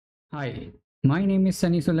Hi, my name is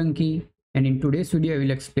Sunny Solanki, and in today's video I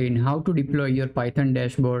will explain how to deploy your Python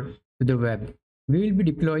dashboard to the web. We will be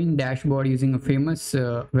deploying dashboard using a famous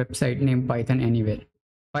website named Python Anywhere.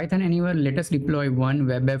 Python Anywhere let us deploy one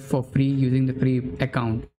web app for free using the free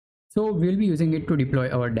account. So we'll be using it to deploy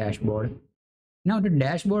our dashboard. Now the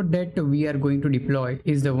dashboard that we are going to deploy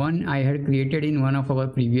is the one I had created in one of our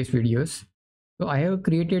previous videos. So I have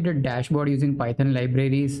created a dashboard using Python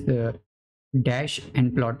libraries Dash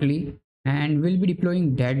and Plotly, and we'll be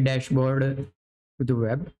deploying that dashboard to the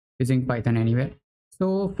web using Python Anywhere.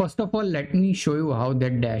 So first of all, let me show you how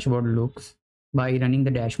that dashboard looks by running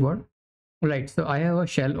the dashboard. Alright, so I have a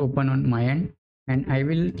shell open on my end and I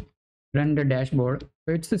will run the dashboard.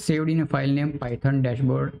 So it's saved in a file name python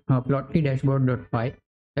dashboard plotly dashboard.py.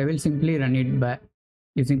 I will simply run it by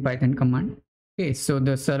using Python command. Okay, so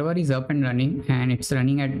the server is up and running and it's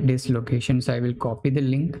running at this location. So I will copy the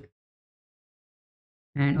link.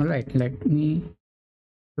 And all right, let me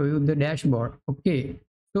show you the dashboard. Okay,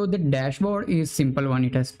 so the dashboard is simple one.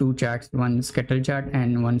 It has two charts, one scatter chart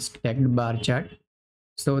and one stacked bar chart.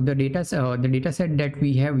 So the data set that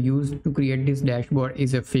we have used to create this dashboard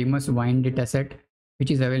is a famous wine dataset,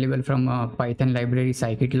 which is available from Python library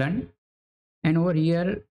scikit-learn. And over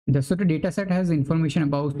here, the dataset has information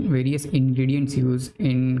about various ingredients used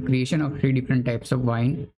in creation of three different types of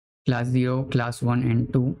wine: class 0, class 1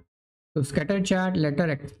 and 2. So scatter chart let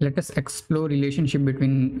us explore relationship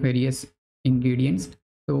between various ingredients.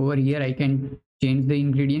 So over here I can change the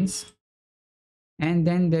ingredients, and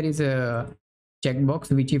then there is a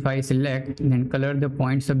checkbox which if I select, then color the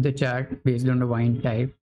points of the chart based on the wine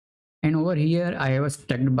type. And over here I have a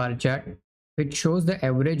stacked bar chart which shows the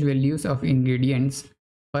average values of ingredients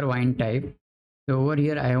per wine type. So over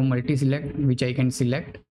here I have multi-select which I can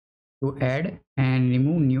select to add and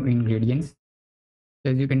remove new ingredients.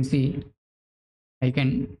 As you can see, I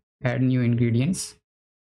can add new ingredients.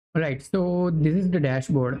 All right, so this is the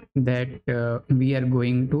dashboard that we are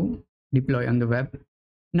going to deploy on the web.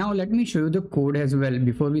 Now let me show you the code as well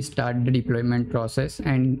before we start the deployment process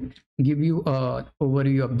and give you a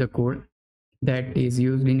overview of the code that is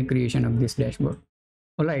used in the creation of this dashboard.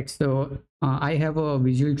 All right, so I have a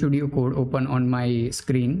Visual Studio Code open on my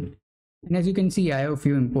screen, and as you can see, I have a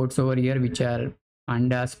few imports over here which are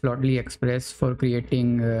pandas, plotly express for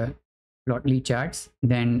creating plotly charts,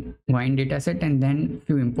 then wine dataset, and then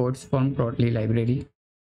few imports from plotly library.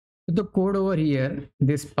 So the code over here,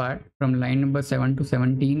 this part from line number 7 to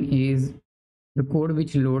 17 is the code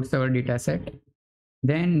which loads our dataset.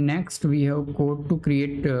 Then next we have code to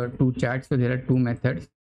create two charts. So there are two methods.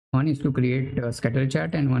 One is to create a scatter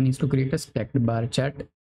chart and one is to create a stacked bar chart.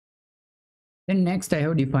 Then next I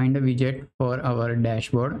have defined a widget for our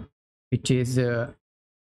dashboard, which is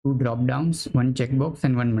two drop downs, one checkbox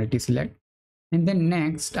and one multi-select. And then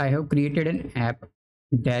next I have created an app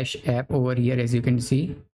dash app over here, as you can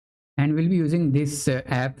see, and we'll be using this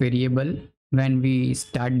app variable when we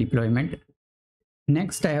start deployment.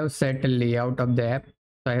 Next I have set a layout of the app.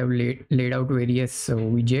 So I have laid out various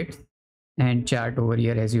widgets and chart over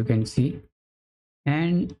here, as you can see.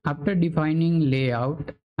 And after defining layout,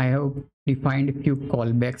 I have defined a few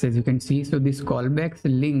callbacks, as you can see. So this callbacks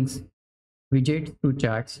links widgets to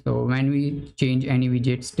charts. So when we change any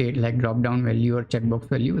widget state like drop down value or checkbox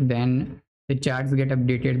value, then the charts get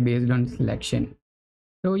updated based on selection.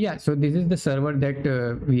 So yeah, so this is the server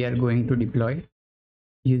that we are going to deploy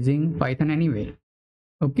using Python Anywhere.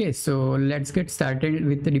 Okay, so let's get started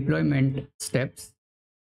with the deployment steps.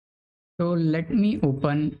 So let me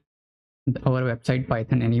open our website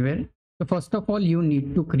Python Anywhere. So first of all, you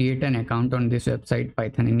need to create an account on this website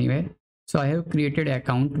Python Anywhere. So I have created an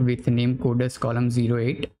account with name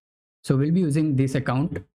CoderzColumn08. So we'll be using this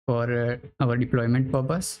account for our deployment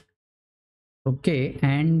purpose. Okay,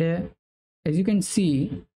 and as you can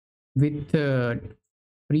see, with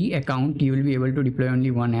free account, you will be able to deploy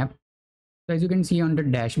only one app. So as you can see on the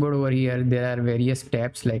dashboard over here, there are various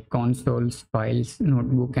tabs like consoles, files,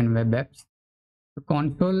 notebook, and web apps. The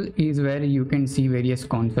console is where you can see various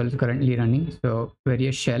consoles currently running. So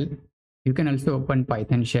various shell. You can also open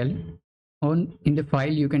Python shell. In the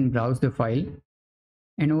file, you can browse the file.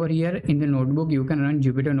 And over here in the notebook, you can run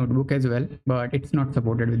Jupyter Notebook as well, but it's not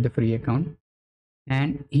supported with the free account.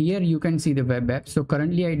 And here you can see the web apps. So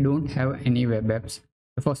currently I don't have any web apps.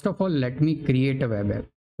 So first of all, let me create a web app.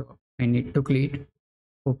 So I need to click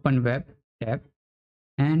open web tab,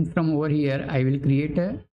 and from over here I will create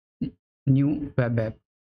a new web app.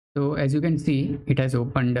 So as you can see, it has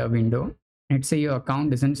opened a window. Let's say your account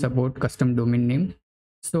doesn't support custom domain name.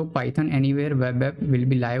 So Python Anywhere web app will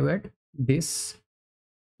be live at this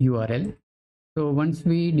URL. So once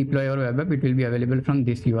we deploy our web app, it will be available from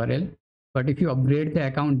this URL. But if you upgrade the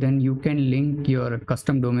account, then you can link your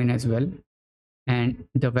custom domain as well, and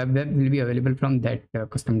the web app will be available from that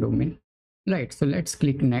custom domain. Right, so let's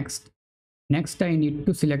click next. Next, I need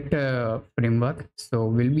to select a framework. So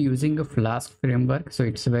we'll be using a Flask framework. So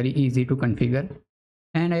it's very easy to configure.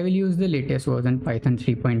 And I will use the latest version Python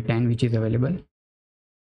 3.10, which is available.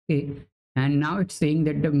 Okay. And now it's saying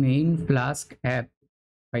that the main Flask app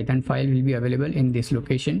Python file will be available in this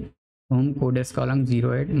location, home CoderzColumn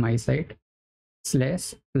 08 my site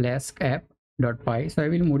slash flask app.py. So I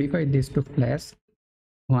will modify this to flask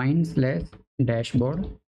wine slash dashboard.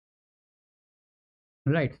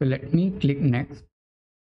 Right, so let me click next.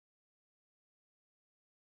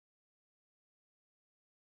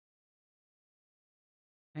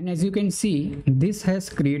 And as you can see, this has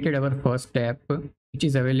created our first app, which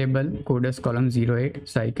is available CoderzColumn 08.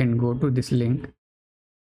 So I can go to this link,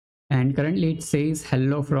 and currently it says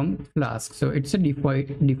hello from Flask. So it's a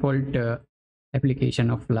default application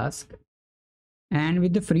of Flask. And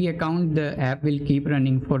with the free account, the app will keep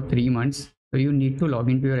running for 3 months. So you need to log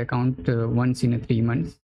into your account once in 3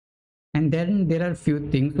 months. And then there are few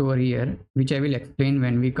things over here, which I will explain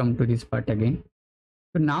when we come to this part again.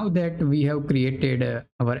 So now that we have created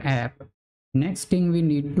our app, next thing we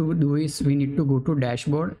need to do is we need to go to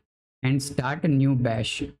dashboard and start a new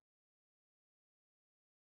bash.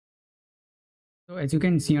 So as you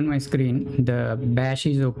can see on my screen, the bash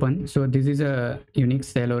is open. So this is a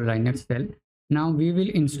Unix shell or Linux shell. Now we will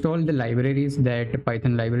install the libraries, that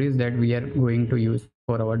Python libraries that we are going to use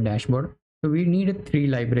for our dashboard. So we need 3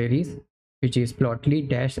 libraries, which is plotly,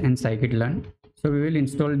 dash, and scikit-learn. So we will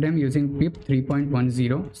install them using pip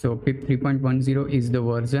 3.10. So pip 3.10 is the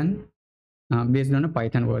version based on a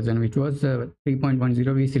Python version, which was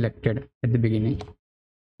 3.10 we selected at the beginning.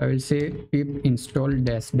 I will say pip install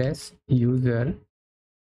dash dash user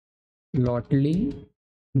plotly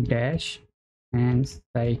dash and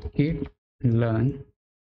scikit-learn.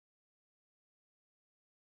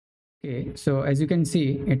 Okay, so as you can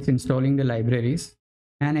see, it's installing the libraries.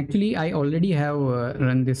 And actually, I already have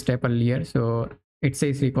run this step earlier. So it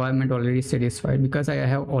says requirement already satisfied because I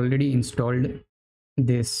have already installed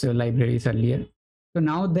this libraries earlier. So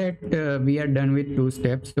now that we are done with 2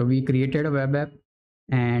 steps, so we created a web app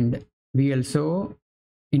and we also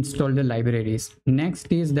installed the libraries.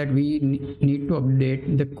 Next is that we need to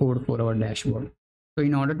update the code for our dashboard. So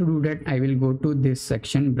in order to do that, I will go to this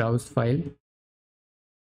section, browse file.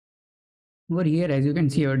 Over here, as you can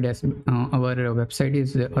see, our website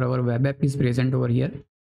is or our web app is present over here.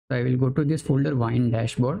 So I will go to this folder, wine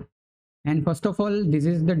dashboard. And first of all, this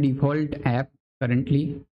is the default app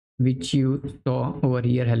currently, which you saw over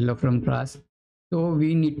here, hello from Flask. So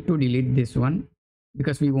we need to delete this one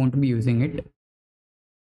because we won't be using it.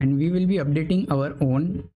 And we will be updating our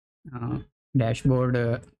own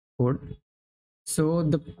dashboard code. So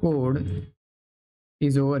the code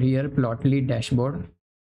is over here, plotly dashboard.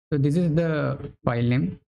 So this is the file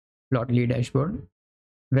name, plotly dashboard,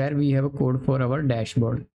 where we have a code for our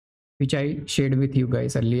dashboard, which I shared with you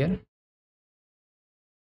guys earlier,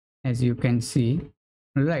 as you can see.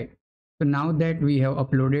 Right. So now that we have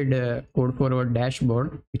uploaded code for our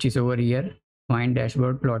dashboard, which is over here, find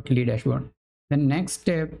dashboard, plotly dashboard. The next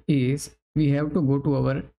step is we have to go to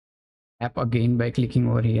our app again by clicking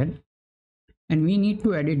over here. And we need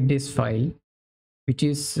to edit this file, which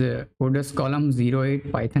is CoderzColumn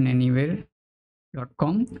 08 python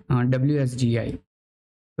anywhere.com WSGI.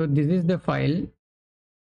 So this is the file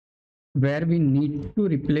where we need to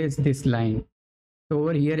replace this line. So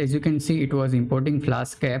over here, as you can see, it was importing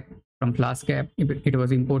Flask app. From Flask app, it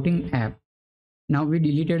was importing app. Now we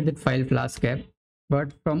deleted that file Flask app,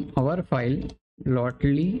 but from our file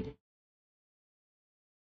plotly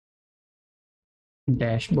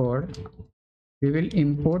dashboard, we will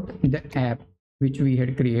import the app which we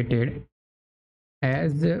had created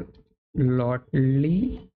as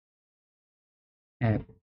plotly app.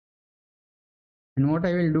 And what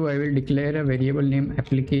I will do, I will declare a variable name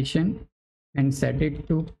application and set it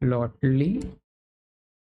to plotly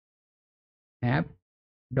app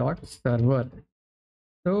dot server.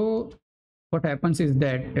 So what happens is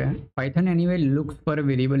that Python anyway looks for a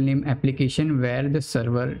variable name application where the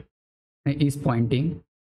server is pointing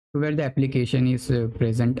to, where the application is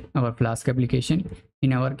present, our Flask application.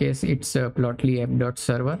 In our case, it's plotly app dot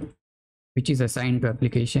server, which is assigned to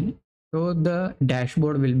application. So the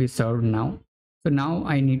dashboard will be served now. So now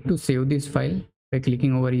I need to save this file by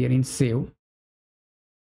clicking over here in save.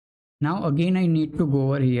 Now again I need to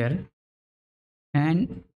go over here,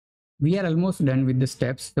 and we are almost done with the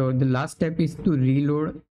steps. So the last step is to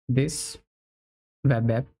reload this web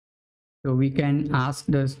app. So we can ask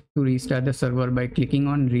this to restart the server by clicking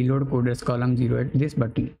on reload coders column 0 at this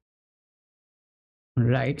button.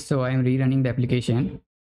 Right, so I am rerunning the application,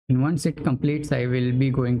 and once it completes, I will be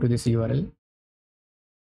going to this URL.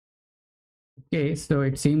 Okay, so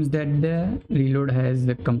it seems that the reload has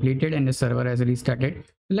completed and the server has restarted.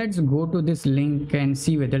 Let's go to this link and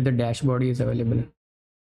see whether the dashboard is available.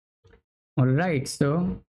 All right,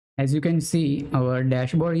 so as you can see, our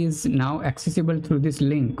dashboard is now accessible through this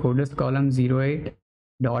link,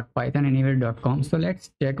 coderscolumn08.pythonanywhere.com. So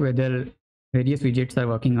let's check whether various widgets are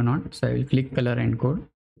working or not. So I will click color and code.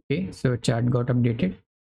 Okay, so chart got updated.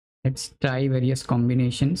 Let's try various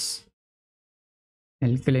combinations.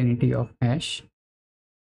 Alkalinity of hash.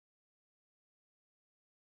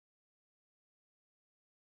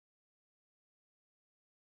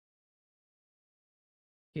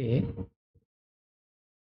 Okay.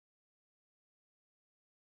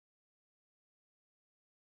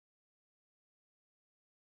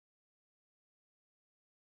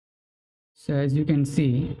 So as you can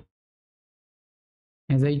see,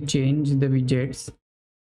 as I change the widgets,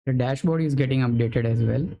 the dashboard is getting updated as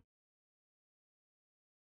well.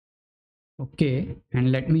 Okay,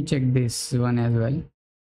 and let me check this one as well.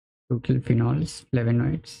 Total phenols,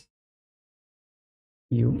 flavonoids.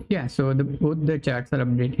 Yeah, so both the charts are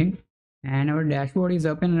updating and our dashboard is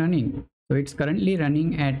up and running. So it's currently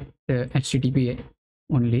running at HTTP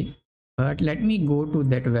only. But let me go to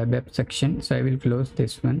that web app section. So I will close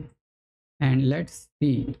this one. And let's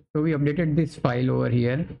see. So we updated this file over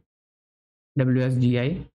here,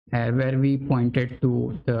 WSGI, where we pointed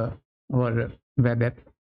to our web app.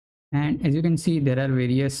 And as you can see, there are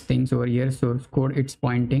various things over here. Source code it's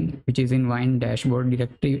pointing, which is in wine dashboard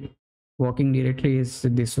directory. Working directory is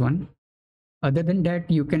this one. Other than that,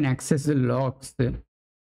 you can access the logs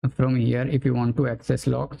from here. If you want to access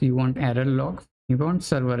logs, you want error logs, you want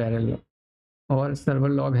server error log, or server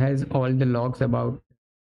log has all the logs about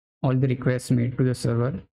all the requests made to the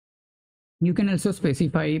server. You can also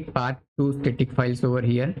specify path to static files over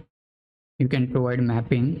here. You can provide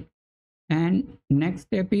mapping. And next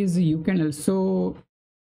step is you can also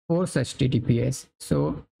force HTTPS.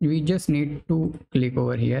 So we just need to click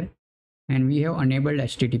over here and we have enabled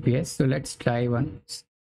HTTPS. So let's try once.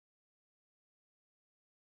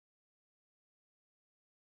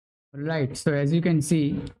 Right, so as you can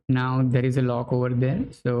see, now there is a lock over there.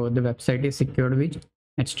 So the website is secured with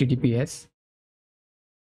HTTPS.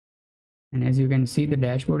 And as you can see, the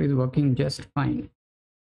dashboard is working just fine.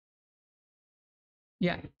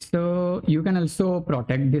 Yeah, so you can also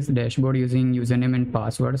protect this dashboard using username and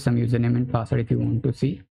password, some username and password if you want to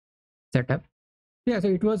see setup. Yeah, so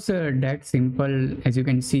it was that simple, as you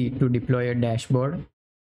can see, to deploy a dashboard,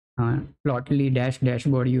 Plotly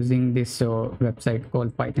dashboard using this website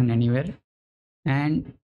called Python Anywhere.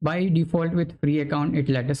 And by default with free account, it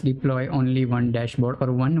let us deploy only one dashboard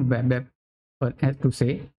or one web app to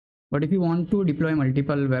say. But if you want to deploy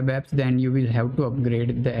multiple web apps, then you will have to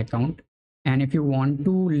upgrade the account. And if you want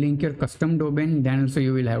to link your custom domain, then also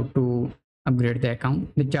you will have to upgrade the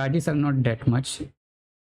account. The charges are not that much.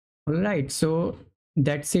 All right, so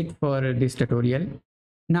that's it for this tutorial.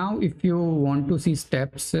 Now, if you want to see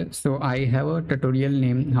steps, so I have a tutorial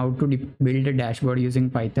named how to build a dashboard using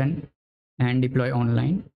Python and deploy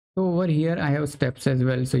online. So over here, I have steps as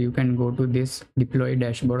well. So you can go to this deploy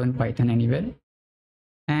dashboard on Python Anywhere.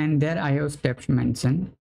 And there I have steps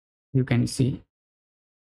mentioned. You can see.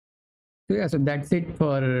 So yeah, so that's it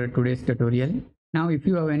for today's tutorial. Now, if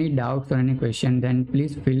you have any doubts or any question, then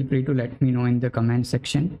please feel free to let me know in the comment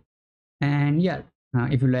section. And yeah,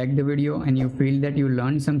 if you like the video and you feel that you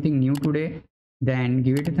learned something new today, then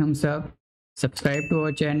give it a thumbs up, subscribe to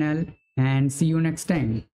our channel, and see you next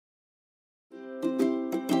time.